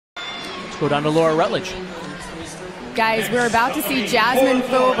go down to Laura Rutledge. Guys, we're about to see Jazmyn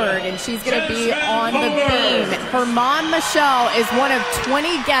Foberg, and she's going to be on the beam. Her mom, Michelle, is one of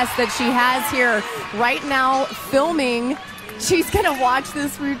 20 guests that she has here right now filming. She's going to watch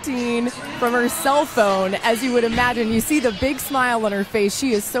this routine from her cell phone. As you would imagine, you see the big smile on her face.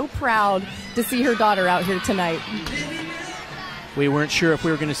 She is so proud to see her daughter out here tonight. We weren't sure if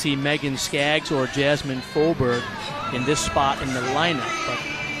we were going to see Megan Skaggs or Jazmyn Foberg in this spot in the lineup, but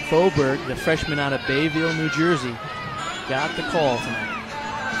Foberg, the freshman out of Bayville, New Jersey, got the call tonight.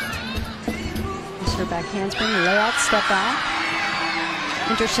 Here's her back handspring, layout, step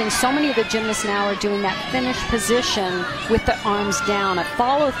out. Interesting, so many of the gymnasts now are doing that finish position with the arms down, a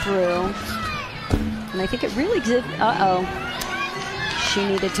follow through. And I think it really did, she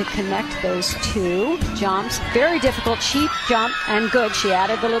needed to connect those two jumps. Very difficult sheet jump, and good, she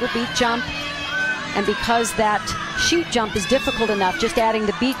added the little beat jump. And because that sheet jump is difficult enough, just adding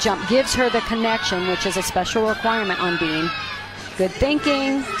the beat jump gives her the connection, which is a special requirement on beam. Good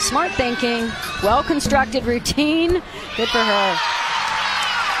thinking, smart thinking, well-constructed routine. Good for her.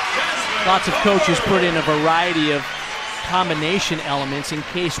 Lots of coaches put in a variety of combination elements in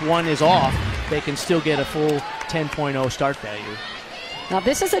case one is off. They can still get a full 10.0 start value. Now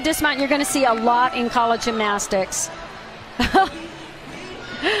this is a dismount you're going to see a lot in college gymnastics.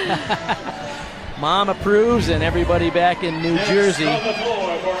 Mom approves, and everybody back in New Jersey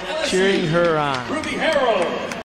cheering her on.